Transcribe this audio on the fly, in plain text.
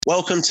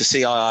Welcome to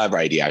CII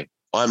Radio.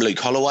 I'm Luke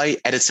Holloway,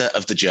 editor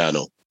of The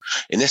Journal.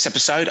 In this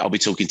episode, I'll be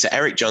talking to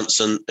Eric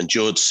Johnson and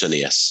George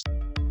Sunius.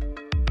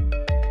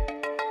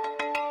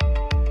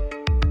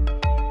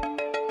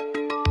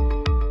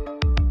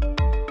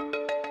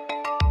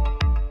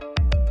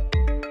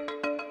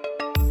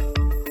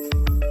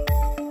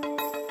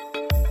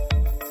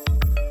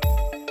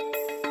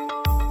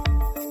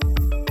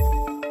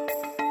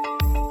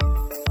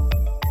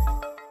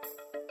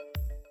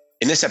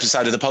 In this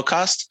episode of the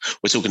podcast,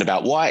 we're talking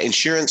about why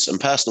insurance and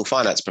personal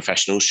finance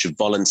professionals should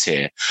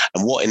volunteer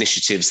and what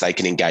initiatives they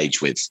can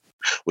engage with.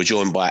 We're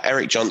joined by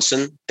Eric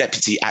Johnson,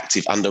 Deputy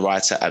Active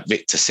Underwriter at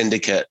Victor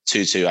Syndicate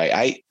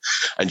 2288,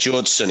 and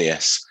George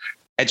Sunius,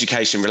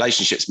 Education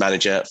Relationships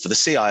Manager for the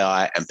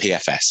CII and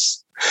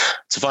PFS.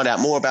 To find out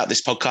more about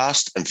this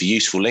podcast and for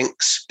useful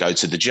links, go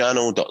to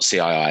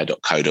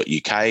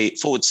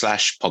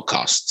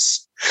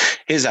thejournal.cii.co.uk/podcasts.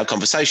 Here's our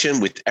conversation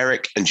with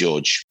Eric and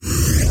George.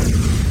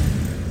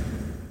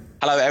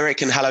 Hello,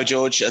 Eric, and hello,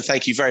 George, and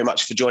thank you very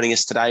much for joining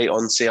us today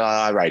on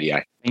CII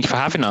Radio. Thank you for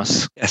having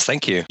us. Yes,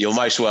 thank you. You're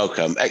most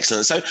welcome.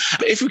 Excellent. So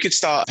if we could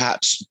start,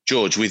 perhaps,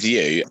 George, with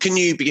you, can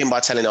you begin by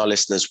telling our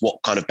listeners what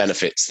kind of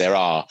benefits there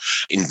are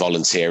in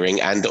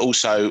volunteering, and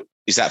also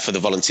is that for the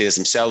volunteers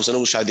themselves and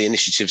also the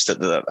initiatives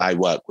that they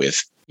work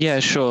with?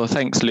 Yeah, sure.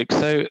 Thanks, Luke.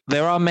 So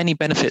there are many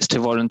benefits to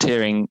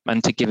volunteering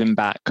and to giving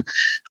back.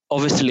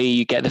 Obviously,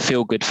 you get the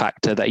feel-good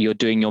factor that you're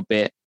doing your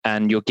bit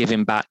and you're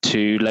giving back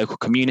to local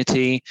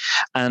community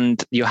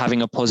and you're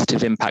having a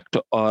positive impact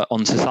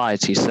on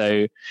society.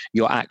 So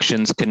your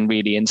actions can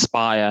really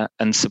inspire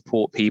and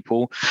support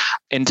people.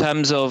 In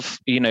terms of,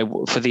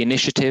 for the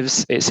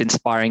initiatives, it's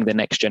inspiring the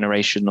next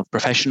generation of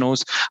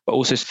professionals, but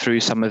also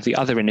through some of the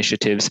other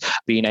initiatives,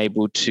 being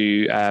able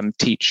to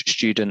teach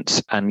students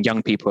and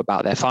young people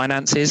about their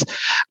finances.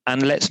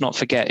 And let's not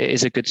forget, it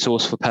is a good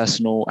source for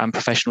personal and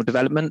professional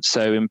development.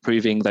 So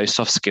improving those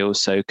soft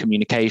skills, so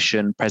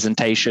communication,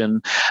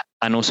 presentation,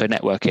 and also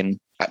networking.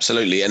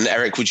 Absolutely. And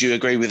Eric, would you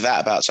agree with that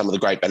about some of the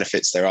great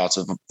benefits there are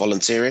to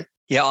volunteering?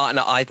 Yeah, and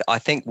I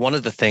think one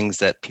of the things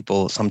that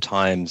people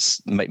sometimes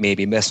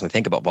maybe miss when they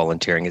think about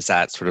volunteering is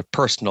that sort of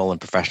personal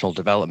and professional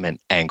development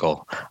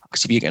angle.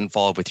 Because if you get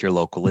involved with your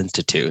local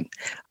institute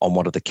on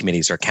one of the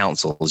committees or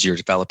councils, you're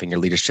developing your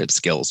leadership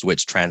skills,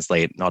 which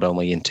translate not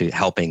only into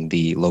helping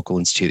the local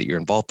institute that you're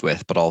involved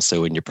with, but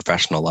also in your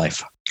professional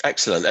life.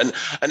 Excellent. And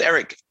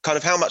Eric, kind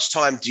of how much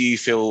time do you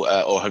feel,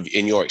 or have,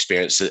 in your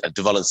experience,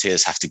 do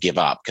volunteers have to give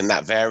up? Can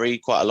that vary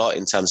quite a lot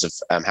in terms of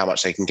how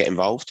much they can get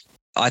involved?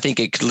 I think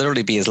it could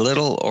literally be as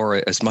little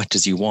or as much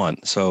as you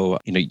want. So,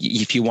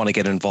 if you want to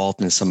get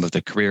involved in some of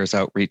the careers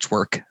outreach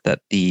work that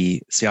the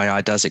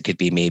CII does, it could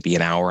be maybe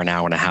an hour and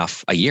a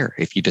half a year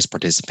if you just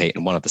participate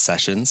in one of the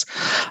sessions,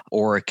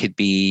 or it could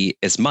be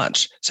as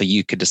much. So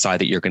you could decide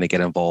that you're going to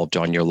get involved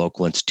on your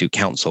local institute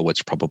council,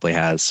 which probably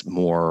has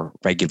more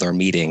regular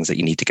meetings that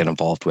you need to get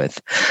involved with.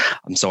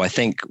 So I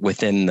think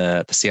within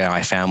the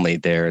CII family,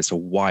 there's a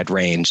wide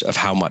range of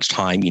how much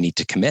time you need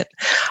to commit.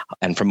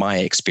 And from my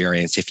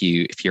experience, if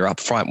you're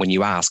up front, when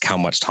you ask how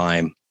much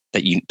time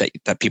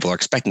that people are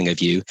expecting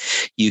of you,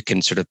 you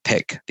can sort of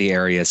pick the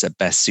areas that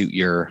best suit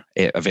your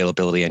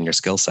availability and your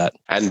skill set.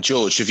 And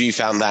George, have you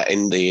found that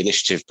in the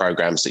initiative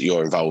programs that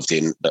you're involved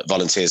in, that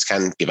volunteers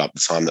can give up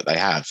the time that they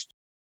have?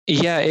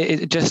 Yeah,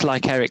 it just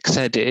like Eric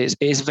said, it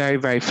is very,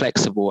 very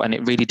flexible, and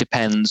it really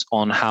depends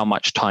on how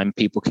much time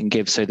people can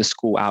give. So the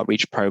school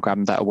outreach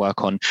program that I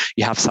work on,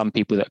 you have some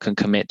people that can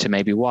commit to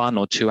maybe 1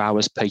 or 2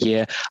 hours per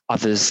year,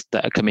 others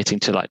that are committing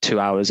to like 2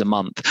 hours a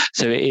month.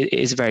 So it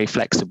is very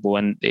flexible,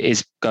 and it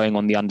is going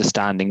on the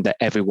understanding that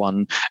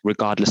everyone,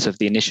 regardless of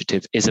the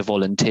initiative, is a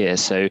volunteer.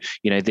 So,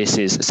 this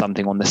is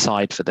something on the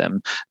side for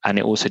them, and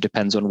it also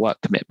depends on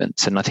work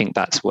commitments. And I think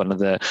that's one of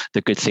the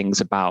good things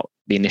about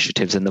the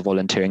initiatives and the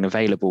volunteering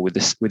available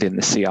within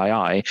the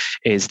CII,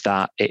 is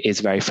that it is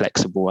very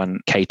flexible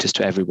and caters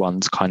to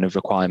everyone's kind of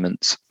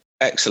requirements.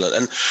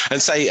 Excellent.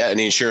 And say an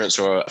insurance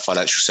or a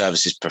financial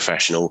services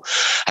professional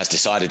has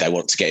decided they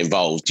want to get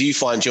involved. Do you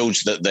find,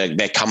 George, that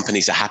their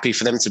companies are happy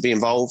for them to be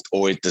involved,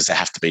 or does there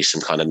have to be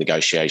some kind of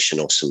negotiation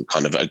or some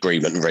kind of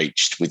agreement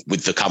reached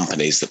with the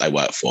companies that they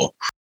work for?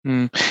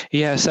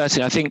 Yeah,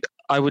 certainly. I think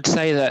I would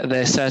say that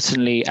there's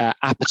certainly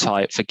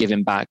appetite for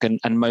giving back,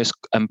 and most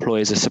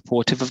employers are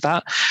supportive of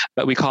that.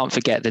 But we can't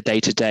forget the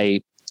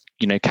day-to-day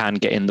can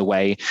get in the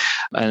way.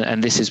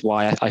 And this is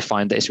why I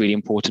find that it's really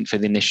important for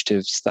the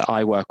initiatives that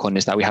I work on,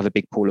 is that we have a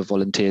big pool of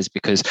volunteers,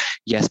 because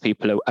yes,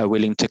 people are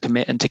willing to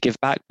commit and to give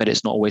back, but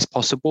it's not always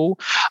possible.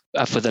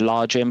 For the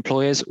larger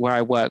employers where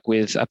I work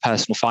with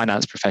personal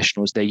finance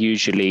professionals, they're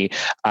usually,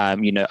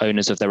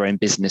 owners of their own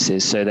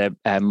businesses. So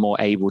they're more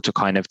able to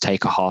kind of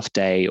take a half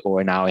day or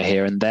an hour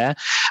here and there.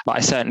 But I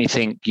certainly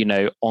think,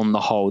 on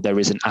the whole, there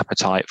is an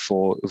appetite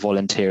for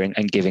volunteering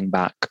and giving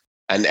back.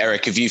 And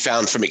Eric, have you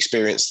found from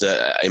experience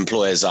that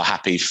employers are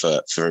happy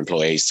for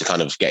employees to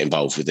kind of get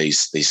involved with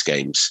these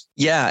schemes?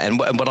 Yeah. And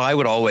what I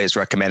would always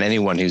recommend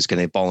anyone who's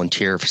going to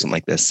volunteer for something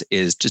like this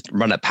is just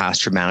run it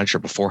past your manager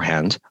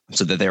beforehand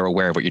so that they're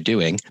aware of what you're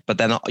doing. But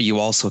then you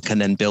also can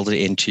then build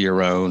it into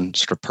your own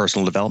sort of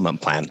personal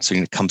development plan. So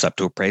when it comes up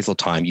to appraisal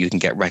time, you can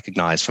get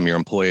recognized from your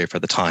employer for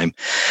the time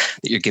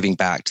that you're giving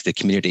back to the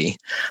community.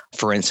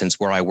 For instance,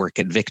 where I work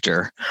at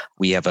Victor,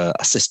 we have a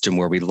system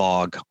where we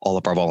log all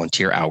of our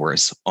volunteer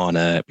hours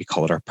on we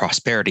call it our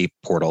prosperity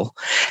portal.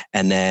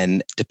 And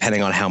then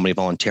depending on how many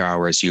volunteer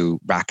hours you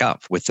rack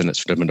up within a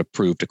sort of an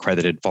approved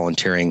accredited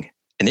volunteering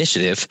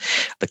initiative,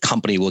 the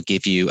company will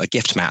give you a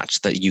gift match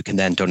that you can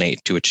then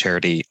donate to a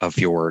charity of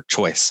your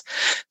choice.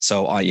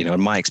 So, in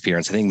my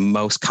experience, I think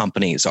most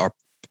companies are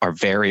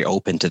very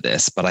open to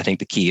this, but I think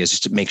the key is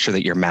just to make sure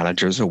that your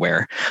manager is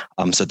aware,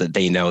 so that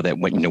they know that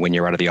when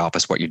you're out of the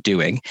office, what you're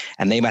doing,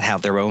 and they might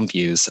have their own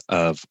views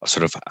of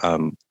sort of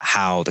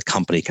how the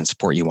company can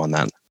support you on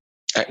that.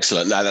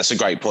 Excellent. No, that's a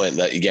great point.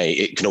 That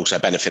it can also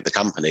benefit the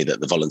company that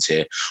the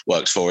volunteer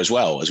works for as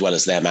well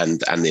as them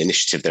and the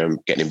initiative they're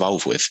getting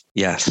involved with.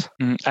 Yes.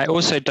 It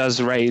also does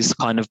raise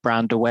kind of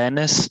brand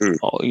awareness,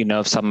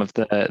 of some of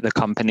the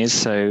companies.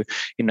 So,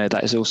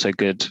 that is also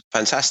good.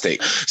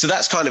 Fantastic. So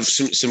that's kind of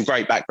some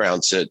great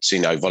background to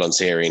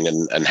volunteering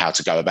and how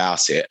to go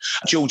about it.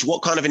 George,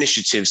 what kind of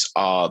initiatives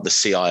are the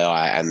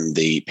CII and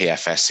the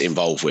PFS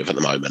involved with at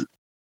the moment?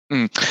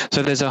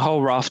 So there's a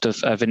whole raft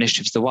of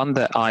initiatives. The one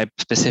that I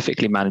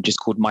specifically manage is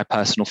called My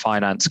Personal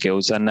Finance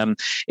Skills, and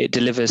it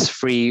delivers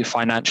free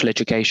financial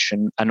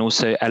education and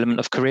also element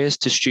of careers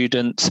to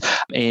students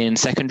in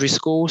secondary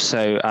school,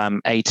 so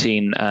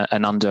 18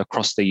 and under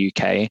across the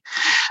UK.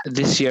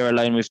 This year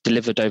alone, we've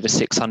delivered over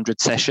 600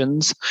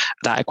 sessions.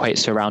 That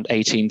equates to around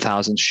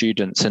 18,000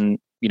 students. And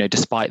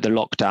despite the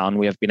lockdown,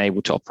 we have been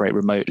able to operate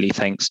remotely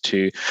thanks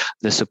to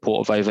the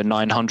support of over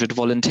 900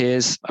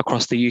 volunteers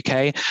across the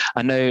UK.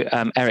 I know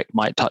Eric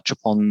might touch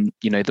upon,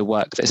 the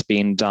work that's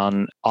being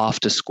done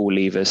after school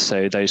leavers,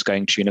 so those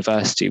going to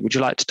university. Would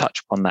you like to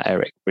touch upon that,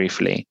 Eric,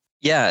 briefly?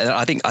 Yeah,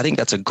 I think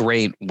that's a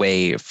great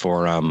way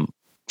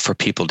for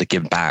people to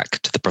give back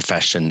to the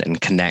profession and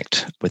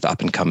connect with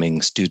up and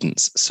coming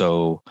students.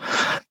 So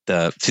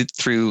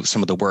through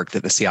some of the work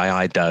that the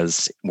CII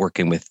does,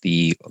 working with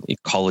the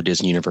colleges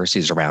and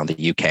universities around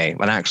the UK,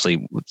 and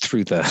actually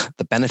through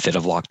the benefit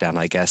of lockdown,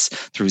 I guess,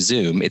 through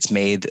Zoom, it's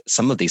made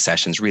some of these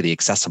sessions really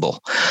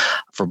accessible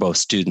for both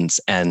students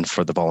and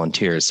for the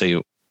volunteers.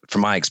 So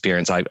from my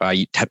experience,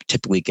 I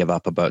typically give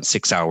up about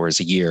 6 hours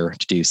a year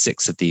to do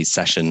 6 of these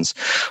sessions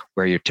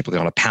where you're typically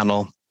on a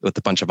panel with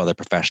a bunch of other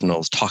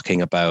professionals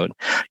talking about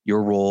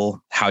your role,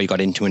 how you got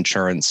into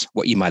insurance,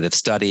 what you might have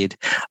studied,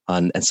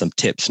 and some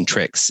tips and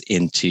tricks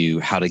into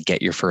how to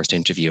get your first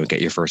interview and get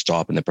your first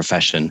job in the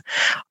profession.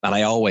 And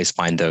I always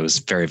find those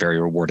very,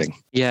 very rewarding.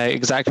 Yeah,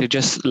 exactly.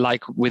 Just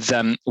like with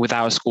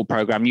our school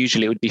program,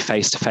 usually it would be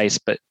face-to-face,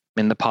 but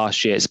in the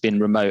past year, it's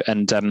been remote.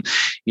 And,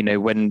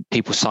 when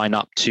people sign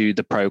up to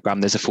the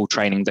program, there's a full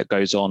training that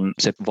goes on.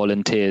 So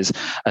volunteers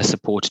are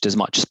supported as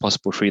much as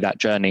possible through that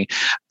journey.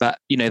 But,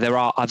 there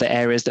are other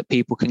areas that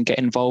people can get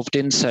involved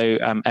in. So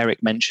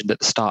Eric mentioned at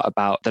the start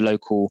about the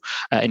local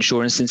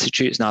insurance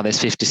institutes. Now there's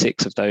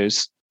 56 of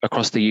those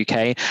across the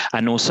UK,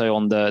 and also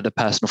on the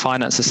Personal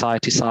Finance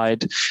Society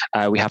side,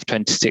 we have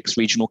 26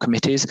 regional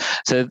committees.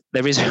 So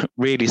there is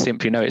really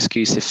simply no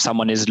excuse if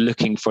someone is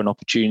looking for an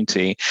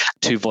opportunity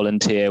to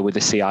volunteer with the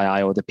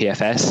CII or the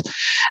PFS.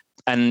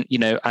 And,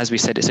 as we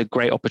said, it's a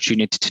great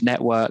opportunity to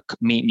network,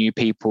 meet new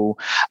people,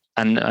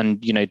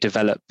 and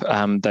develop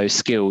those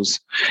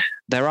skills.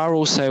 There are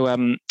also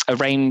a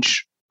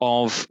range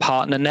of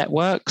partner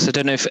networks. I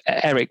don't know if,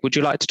 Eric, would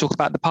you like to talk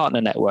about the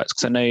partner networks?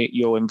 Because I know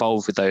you're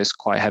involved with those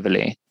quite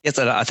heavily. Yes,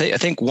 I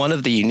think one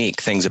of the unique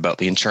things about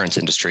the insurance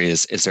industry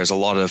is there's a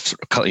lot of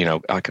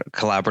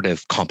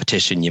collaborative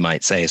competition, you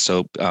might say.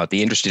 So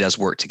the industry does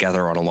work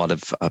together on a lot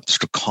of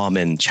sort of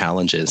common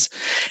challenges,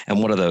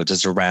 and one of those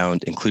is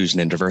around inclusion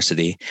and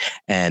diversity,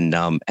 and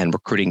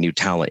recruiting new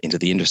talent into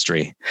the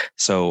industry.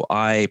 So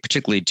I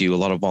particularly do a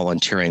lot of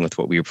volunteering with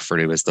what we refer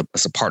to as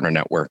the partner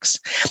networks,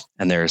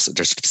 and there's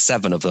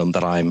 7 of them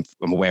that I'm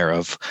aware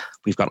of.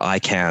 We've got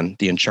ICANN,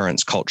 the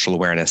Insurance Cultural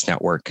Awareness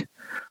Network.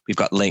 We've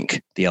got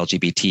Link, the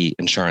LGBT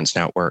Insurance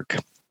Network.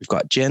 We've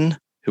got GIN,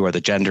 who are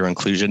the Gender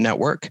Inclusion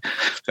Network.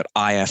 We've got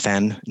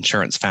IFN,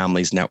 Insurance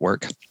Families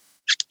Network.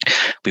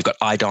 We've got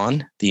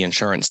IDON, the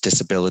Insurance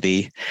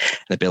Disability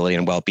and Ability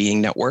and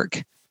Wellbeing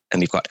Network. And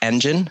we've got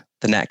Engine,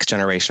 the Next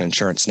Generation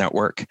Insurance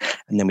Network.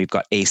 And then we've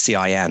got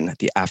ACIN,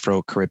 the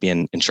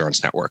Afro-Caribbean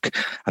Insurance Network.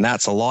 And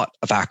that's a lot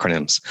of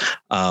acronyms.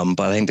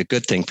 But I think the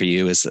good thing for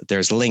you is that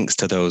there's links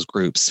to those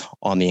groups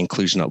on the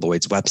Inclusion at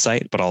Lloyd's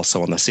website, but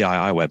also on the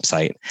CII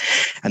website.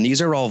 And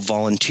these are all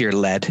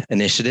volunteer-led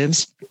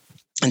initiatives.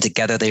 And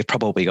together, they've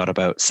probably got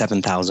about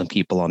 7,000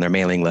 people on their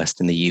mailing list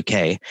in the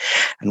UK.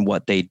 And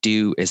what they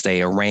do is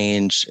they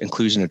arrange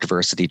inclusion and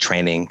diversity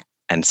training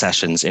and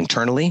sessions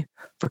internally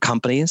for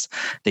companies.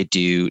 They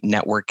do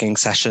networking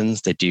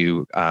sessions. They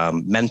do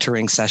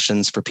mentoring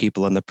sessions for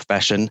people in the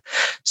profession.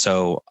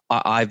 So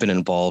I've been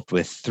involved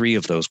with 3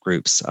 of those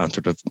groups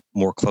sort of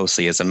more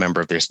closely as a member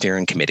of their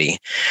steering committee.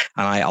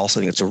 And I also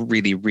think it's a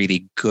really,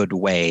 really good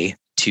way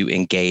to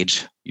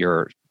engage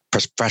your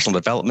professional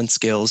development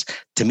skills,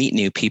 to meet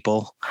new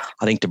people.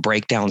 I think to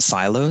break down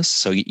silos.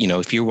 So,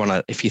 if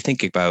you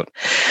think about,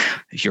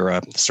 if you're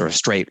a sort of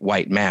straight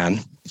white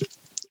man,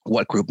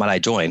 what group might I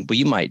join? Well,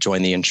 you might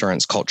join the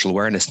Insurance Cultural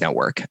Awareness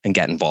Network and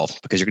get involved,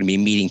 because you're going to be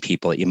meeting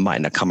people that you might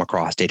not come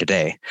across day to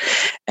day.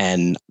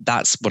 And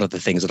that's one of the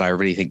things that I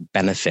really think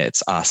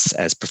benefits us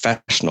as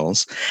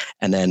professionals.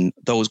 And then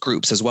those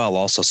groups as well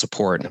also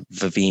support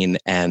Viveen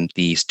and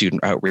the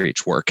student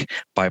outreach work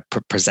by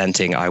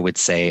presenting, I would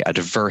say, a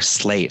diverse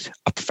slate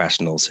of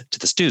professionals to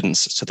the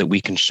students, so that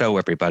we can show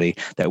everybody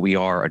that we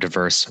are a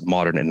diverse,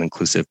 modern, and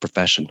inclusive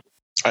profession.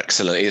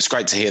 Excellent. It's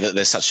great to hear that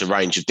there's such a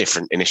range of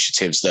different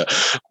initiatives that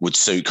would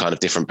suit kind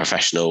of different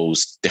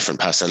professionals, different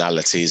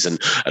personalities,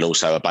 and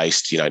also are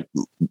based,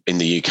 in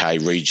the UK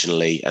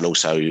regionally, and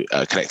also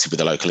connected with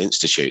the local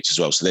institutes as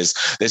well. So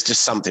there's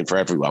just something for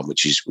everyone,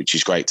 which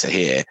is great to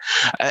hear.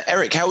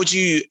 Eric, how would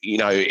you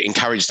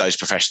encourage those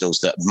professionals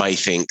that may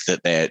think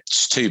that they're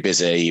just too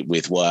busy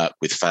with work,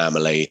 with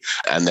family,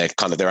 and they're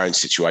kind of their own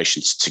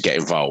situations to get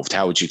involved?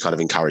 How would you kind of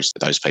encourage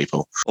those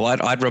people? Well,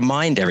 I'd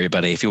remind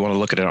everybody, if you want to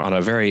look at it on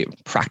a very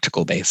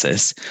practical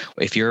basis,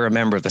 if you're a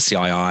member of the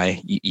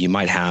CII, you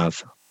might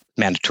have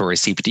mandatory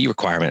CPD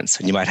requirements,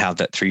 and you might have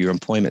that through your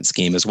employment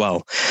scheme as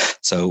well.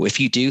 So if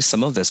you do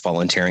some of this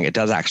volunteering, it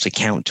does actually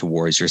count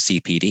towards your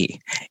CPD.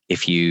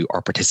 If you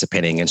are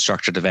participating in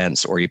structured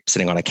events, or you're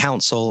sitting on a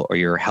council, or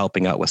you're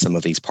helping out with some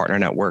of these partner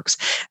networks,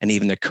 and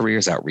even the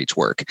careers outreach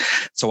work.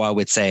 So I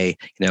would say,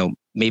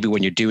 maybe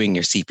when you're doing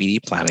your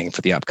CPD planning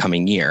for the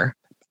upcoming year,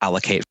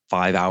 allocate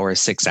 5 hours,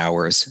 6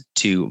 hours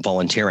to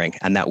volunteering,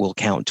 and that will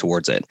count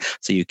towards it.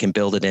 So you can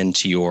build it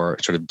into your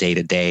sort of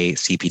day-to-day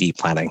CPD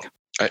planning.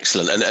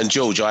 Excellent. And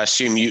George, I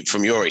assume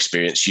from your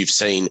experience, you've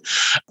seen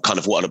kind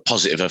of what a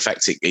positive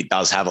effect it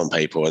does have on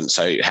people. And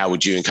so how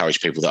would you encourage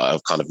people that are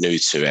kind of new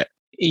to it?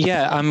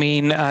 Yeah, I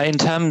mean, in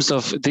terms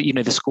of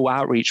the school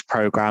outreach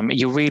program,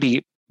 you're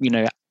really,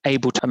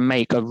 able to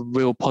make a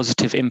real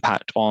positive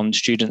impact on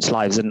students'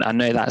 lives. And I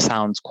know that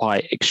sounds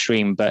quite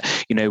extreme, but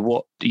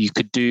what you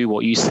could do,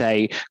 what you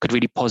say could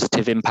really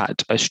positive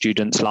impact a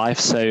student's life.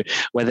 So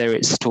whether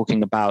it's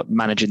talking about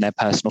managing their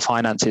personal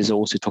finances, or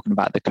also talking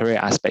about the career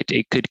aspect,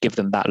 it could give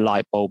them that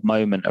light bulb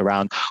moment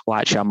around, well,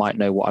 actually, I might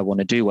know what I want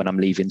to do when I'm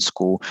leaving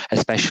school,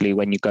 especially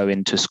when you go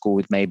into school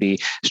with maybe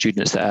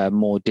students that are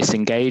more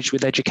disengaged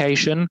with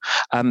education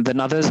than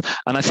others.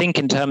 And I think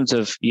in terms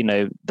of,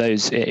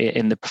 those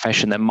in the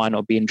profession that might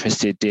not be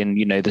interested in,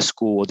 the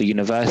school or the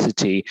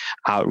university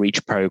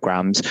outreach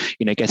programs,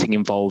 getting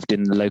involved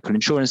in the local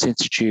insurance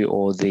institute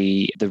or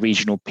the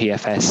regional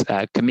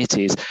PFS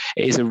committees,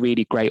 it is a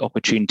really great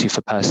opportunity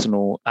for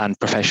personal and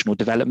professional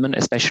development,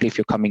 especially if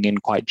you're coming in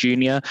quite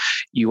junior.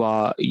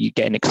 You're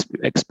getting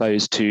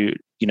exposed to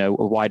a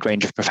wide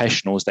range of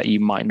professionals that you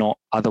might not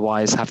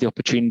otherwise have the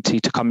opportunity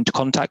to come into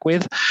contact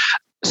with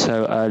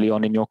so early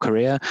on in your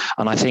career.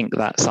 And I think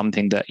that's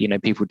something that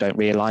people don't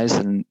realize,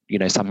 and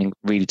something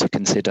really to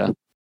consider.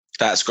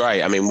 That's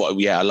great. I mean,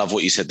 I love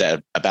what you said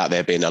there about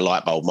there being a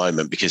light bulb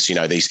moment, because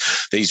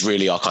these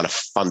really are kind of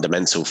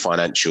fundamental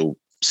financial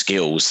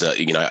skills that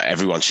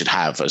everyone should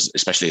have,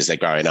 especially as they're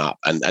growing up.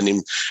 And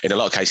in a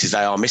lot of cases,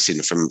 they are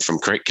missing from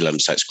curriculum.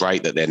 So it's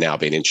great that they're now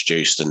being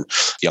introduced, and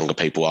younger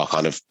people are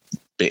kind of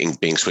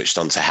being switched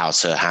on to how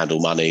to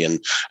handle money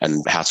and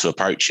how to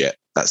approach it.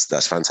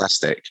 That's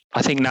fantastic.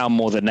 I think now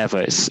more than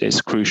ever,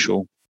 it's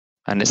crucial.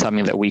 And it's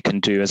something that we can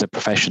do as a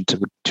profession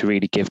to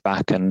really give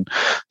back and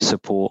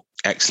support.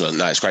 Excellent.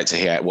 No, it's great to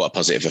hear what a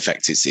positive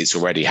effect it's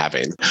already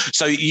having.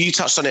 So you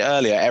touched on it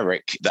earlier,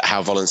 Eric, that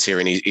how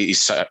volunteering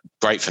is so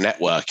great for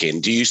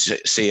networking. Do you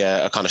see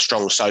a kind of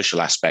strong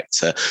social aspect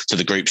to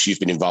the groups you've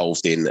been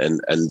involved in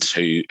and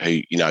who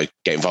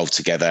get involved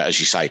together?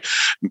 As you say,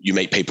 you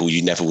meet people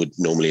you never would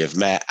normally have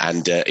met,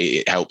 and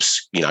it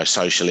helps,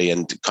 socially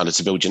and kind of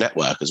to build your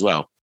network as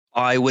well.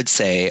 I would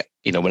say,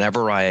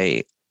 whenever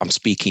I'm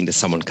speaking to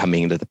someone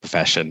coming into the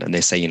profession and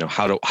they say,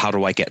 how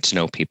do I get to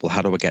know people?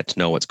 How do I get to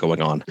know what's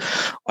going on?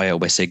 I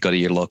always say, go to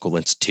your local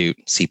institute,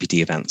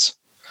 CPD events,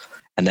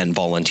 and then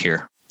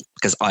volunteer.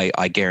 Because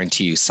I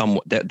guarantee you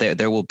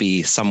there will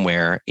be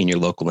somewhere in your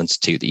local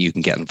institute that you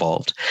can get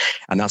involved.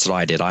 And that's what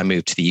I did. I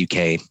moved to the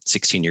UK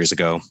 16 years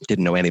ago,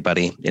 didn't know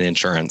anybody in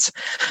insurance.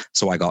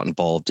 So I got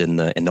involved in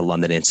the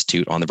London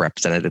Institute on the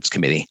representatives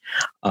committee.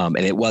 And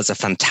it was a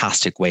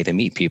fantastic way to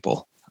meet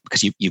people,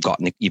 because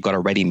you've got a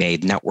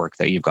ready-made network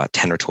that you've got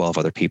 10 or 12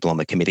 other people on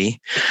the committee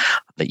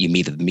that you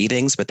meet at the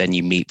meetings, but then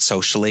you meet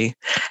socially,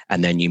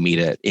 and then you meet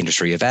at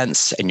industry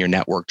events, and your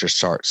network just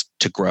starts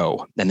to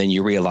grow. And then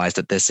you realize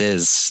that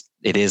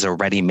it is a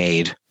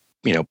ready-made,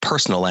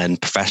 personal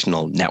and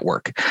professional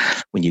network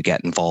when you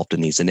get involved in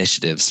these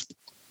initiatives.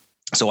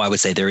 So I would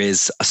say there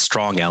is a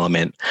strong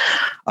element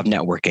of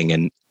networking,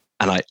 and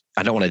I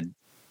don't want to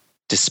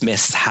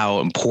dismiss how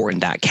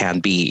important that can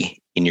be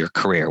in your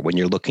career when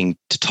you're looking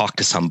to talk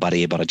to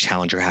somebody about a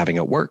challenge you're having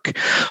at work,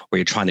 or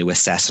you're trying to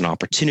assess an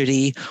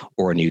opportunity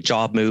or a new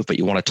job move, but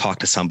you want to talk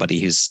to somebody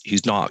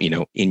who's not,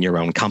 in your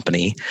own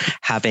company.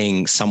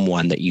 Having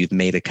someone that you've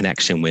made a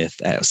connection with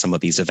at some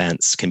of these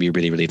events can be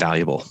really, really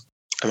valuable.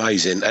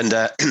 Amazing. And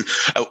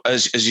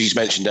as you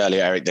mentioned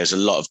earlier, Eric, there's a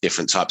lot of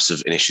different types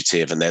of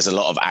initiative and there's a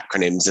lot of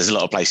acronyms. There's a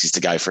lot of places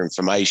to go for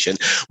information.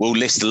 We'll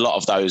list a lot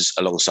of those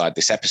alongside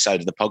this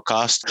episode of the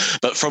podcast.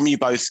 But from you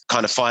both,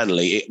 kind of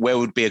finally, where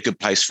would be a good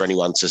place for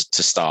anyone to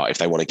start if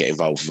they want to get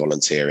involved with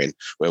volunteering?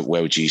 Where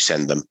would you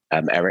send them,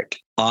 Eric?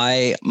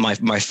 My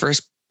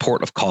first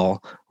port of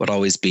call would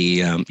always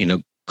be,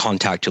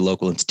 contact your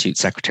local institute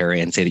secretary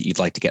and say that you'd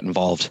like to get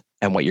involved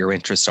and what your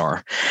interests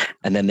are.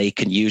 And then they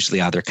can usually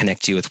either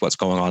connect you with what's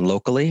going on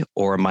locally,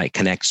 or might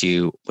connect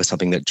you with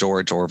something that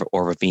George or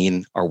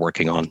Raveen are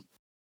working on.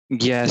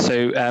 Yeah,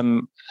 so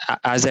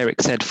as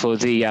Eric said, for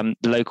the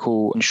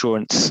local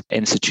insurance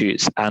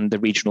institutes and the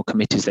regional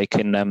committees, they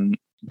can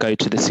go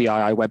to the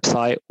CII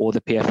website or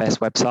the PFS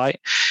website,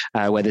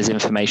 where there's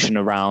information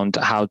around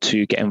how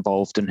to get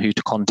involved and who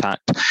to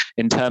contact.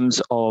 In terms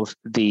of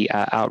the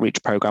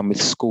outreach program with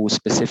schools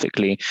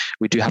specifically,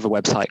 we do have a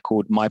website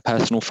called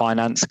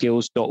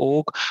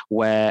mypersonalfinanceskills.org,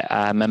 where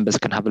members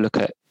can have a look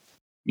at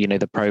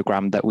the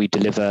program that we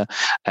deliver,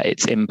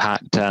 its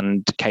impact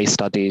and case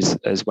studies,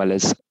 as well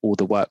as all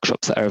the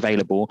workshops that are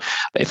available.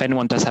 But if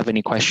anyone does have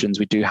any questions,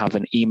 we do have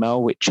an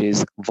email, which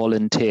is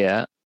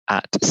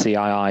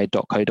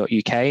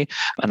volunteer@cii.co.uk,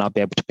 and I'll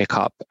be able to pick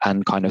up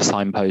and kind of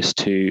signpost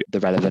to the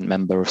relevant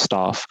member of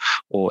staff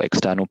or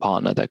external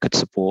partner that could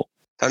support.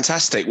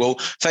 Fantastic. Well,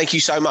 thank you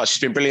so much. It's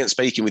been brilliant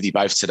speaking with you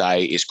both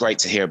today. It's great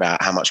to hear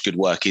about how much good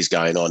work is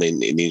going on in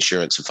the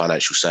insurance and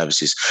financial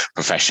services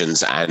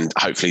professions. And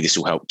hopefully this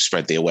will help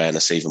spread the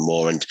awareness even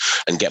more and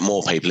get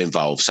more people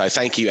involved. So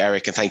thank you,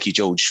 Eric, and thank you,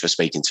 George, for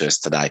speaking to us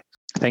today.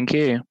 Thank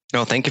you.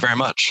 No, thank you very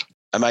much.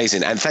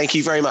 Amazing. And thank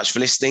you very much for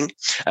listening.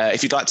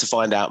 If you'd like to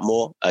find out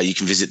more, you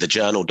can visit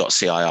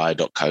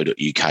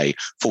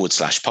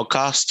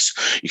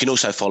thejournal.cii.co.uk/podcasts. You can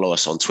also follow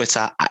us on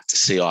Twitter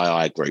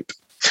 @CII Group.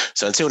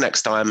 So until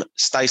next time,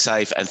 stay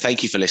safe and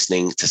thank you for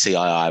listening to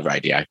CII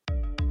Radio.